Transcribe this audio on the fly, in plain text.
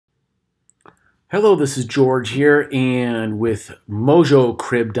Hello, this is George here and with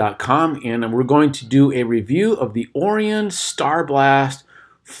mojocrib.com, and we're going to do a review of the Orion StarBlast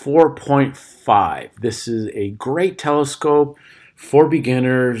 4.5. This is a great telescope for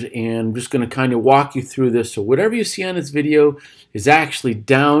beginners, and I'm just going to kind of walk you through this. So whatever you see on this video is actually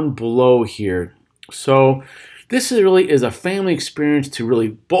down below here. So this really is a family experience to really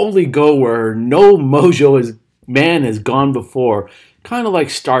boldly go where no man has gone before. Kind of like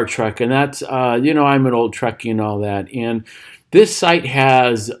Star Trek, and that's, I'm an old Trekkie and all that. And this site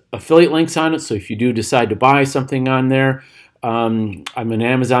has affiliate links on it, so if you do decide to buy something on there, I'm an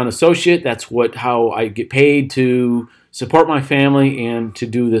Amazon associate. That's how I get paid to support my family and to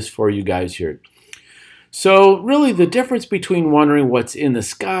do this for you guys here. So really the difference between wondering what's in the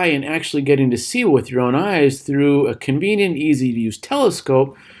sky and actually getting to see it with your own eyes through a convenient, easy-to-use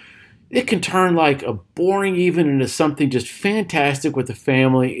telescope, it can turn like a boring even into something just fantastic with the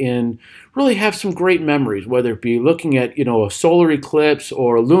family and really have some great memories, whether it be looking at, a solar eclipse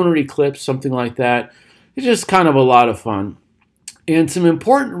or a lunar eclipse, something like that. It's just kind of a lot of fun. And some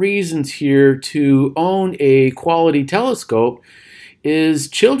important reasons here to own a quality telescope is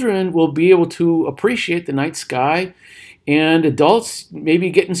children will be able to appreciate the night sky, and adults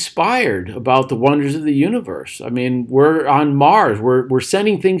maybe get inspired about the wonders of the universe. I mean, we're on Mars. We're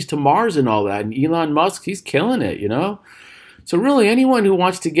sending things to Mars and all that. And Elon Musk, he's killing it, So really, anyone who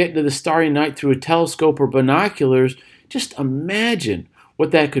wants to get into the starry night through a telescope or binoculars, just imagine what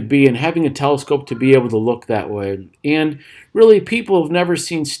that could be, and having a telescope to be able to look that way. And really, people who have never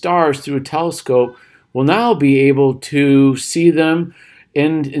seen stars through a telescope will now be able to see them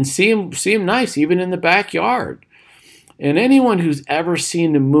and see them nice, even in the backyard. And anyone who's ever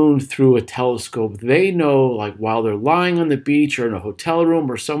seen the moon through a telescope, they know, like while they're lying on the beach or in a hotel room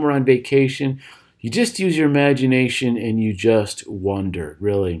or somewhere on vacation, you just use your imagination and you just wonder,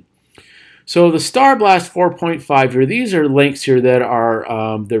 really. So the StarBlast 4.5 here, these are links here that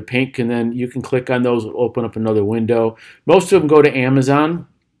are, they're pink, and then you can click on those, it'll open up another window. Most of them go to Amazon,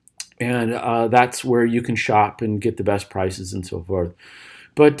 and that's where you can shop and get the best prices and so forth.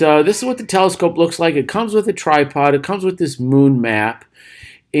 But this is what the telescope looks like. It comes with a tripod. It comes with this moon map,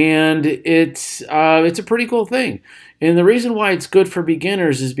 and it's a pretty cool thing. And the reason why it's good for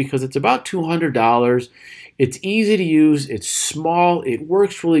beginners is because it's about $200. It's easy to use. It's small. It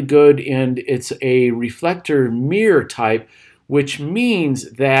works really good, and it's a reflector mirror type, which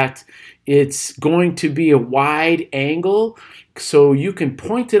means that it's going to be a wide angle, so you can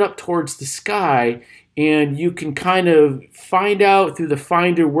point it up towards the sky, and you can kind of find out through the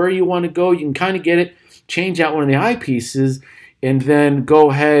finder where you want to go. You can kind of get it, change out one of the eyepieces, and then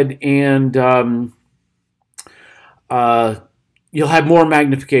go ahead and you'll have more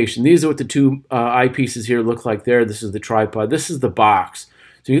magnification. These are what the two eyepieces here look like there. This is the tripod. This is the box.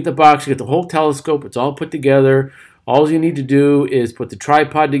 So you get the box, you get the whole telescope. It's all put together. All you need to do is put the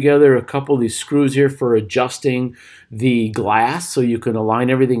tripod together, a couple of these screws here for adjusting the glass so you can align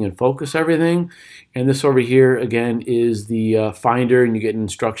everything and focus everything. And this over here, again, is the finder, and you get an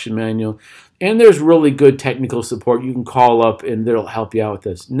instruction manual. And there's really good technical support. You can call up, and they'll help you out with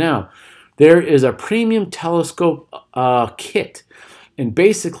this. Now, there is a premium telescope kit. And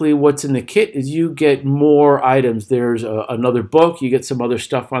basically what's in the kit is you get more items. There's another book. You get some other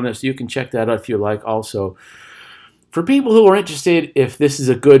stuff on this. So you can check that out if you like also. For people who are interested if this is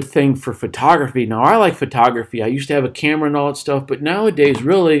a good thing for photography, now I like photography. I used to have a camera and all that stuff, but nowadays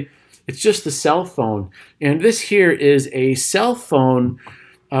really it's just the cell phone. And this here is a cell phone,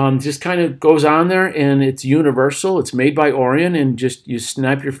 just kind of goes on there, and it's universal. It's made by Orion, and just you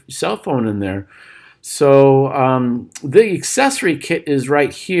snap your cell phone in there. So the accessory kit is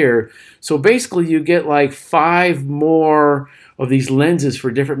right here. So basically you get like 5 more of these lenses for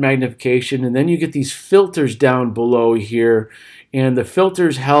different magnification, and then you get these filters down below here, and the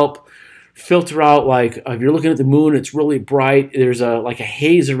filters help filter out, like if you're looking at the moon, it's really bright, there's like a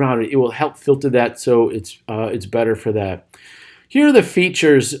haze around it. It will help filter that, so it's better for that. Here are the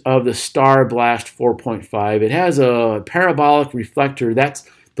features of the StarBlast 4.5. It has a parabolic reflector. That's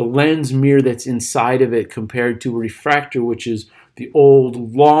the lens mirror that's inside of it, compared to a refractor, which is the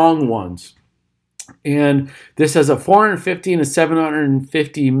old long ones. And this has a 450 and a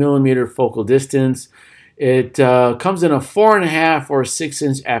 750 millimeter focal distance. It comes in a 4.5 or a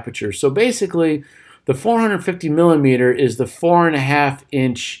 6-inch aperture. So basically, the 450 millimeter is the 4.5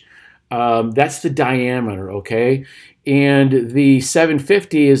 inch. That's the diameter, okay? And the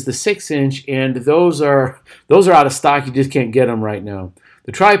 750 is the 6-inch, and those are out of stock. You just can't get them right now.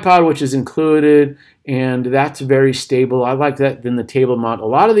 The tripod, which is included, and that's very stable. I like that than the table mount. A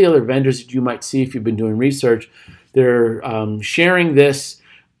lot of the other vendors that you might see if you've been doing research, they're sharing this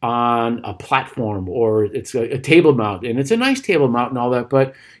on a platform, or it's a table mount, and it's a nice table mount and all that.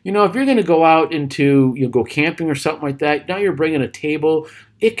 But you know, if you're going to go out into, you know, go camping or something like that, now you're bringing a table,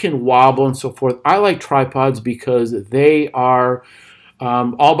 it can wobble and so forth. I like tripods because they are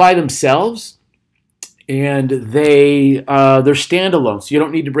all by themselves, and they're standalone, so you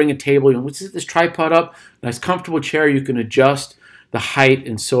don't need to bring a table. You know, let's set this tripod up, nice comfortable chair, you can adjust the height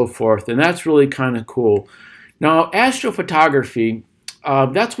and so forth, and that's really kind of cool. Now, astrophotography,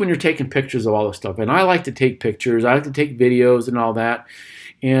 that's when you're taking pictures of all this stuff, and I like to take pictures, I like to take videos and all that,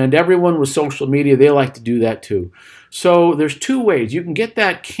 and everyone with social media, they like to do that too. So there's two ways. You can get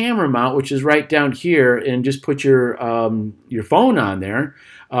that camera mount, which is right down here, and just put your phone on there,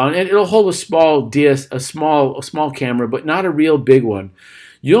 and it'll hold a small a small camera, but not a real big one.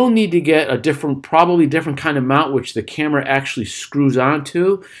 You'll need to get a probably different kind of mount, which the camera actually screws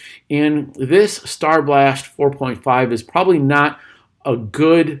onto. And this StarBlast 4.5 is probably not a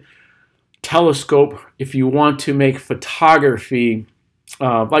good telescope if you want to make photography,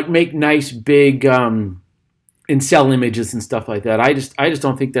 like make nice big and sell images and stuff like that. I just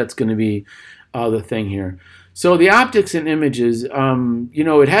don't think that's going to be the thing here. So the optics and images, you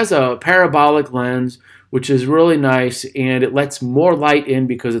know, it has a parabolic lens, which is really nice, and it lets more light in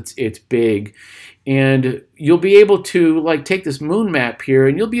because it's big. And you'll be able to like take this moon map here,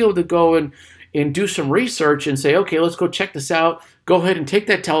 and you'll be able to go and do some research and say, okay, let's go check this out. Go ahead and take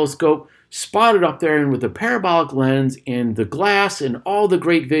that telescope, spot it up there, and with the parabolic lens and the glass and all the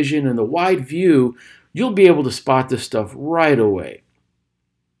great vision and the wide view, you'll be able to spot this stuff right away.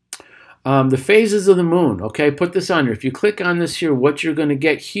 The phases of the moon, okay, put this on here. If you click on this here, what you're going to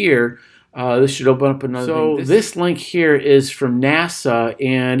get here, this should open up another thing. So this link here is from NASA,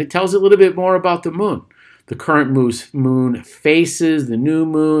 and it tells a little bit more about the moon. The current moon phases, the new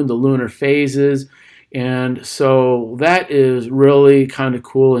moon, the lunar phases. And so that is really kind of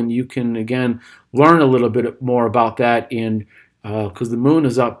cool, and you can, again, learn a little bit more about that in because the moon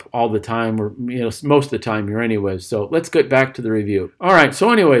is up all the time, or you know, most of the time here anyways. So let's get back to the review. All right,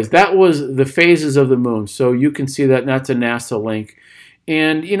 so anyways, that was the phases of the moon. So you can see that, and that's a NASA link.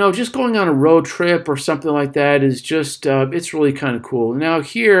 And you know, just going on a road trip or something like that is just, it's really kind of cool. Now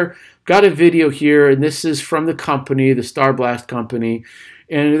here, got a video here, and this is from the company, the StarBlast company.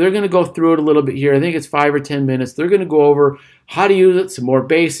 And they're going to go through it a little bit here. I think it's 5 or 10 minutes. They're going to go over how to use it, some more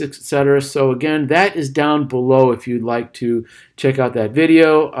basics, etc. So again, that is down below if you'd like to check out that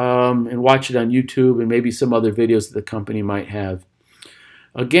video and watch it on YouTube and maybe some other videos that the company might have.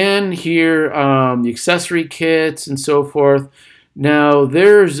 Again, here, the accessory kits and so forth. Now,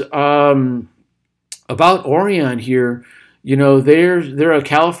 there's about Orion here. You know, they're a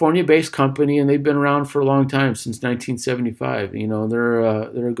California-based company, and they've been around for a long time, since 1975. You know,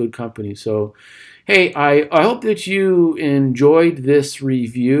 they're a good company. So, hey, I hope that you enjoyed this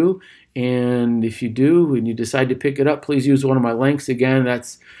review, and if you do, and you decide to pick it up, please use one of my links. Again,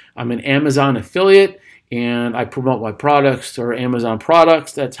 I'm an Amazon affiliate, and I promote my products or Amazon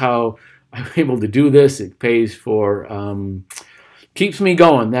products. That's how I'm able to do this. It pays for, keeps me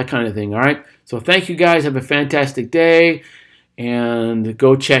going, that kind of thing. All right. So thank you guys. Have a fantastic day, and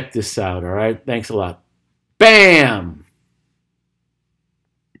go check this out. All right. Thanks a lot. Bam.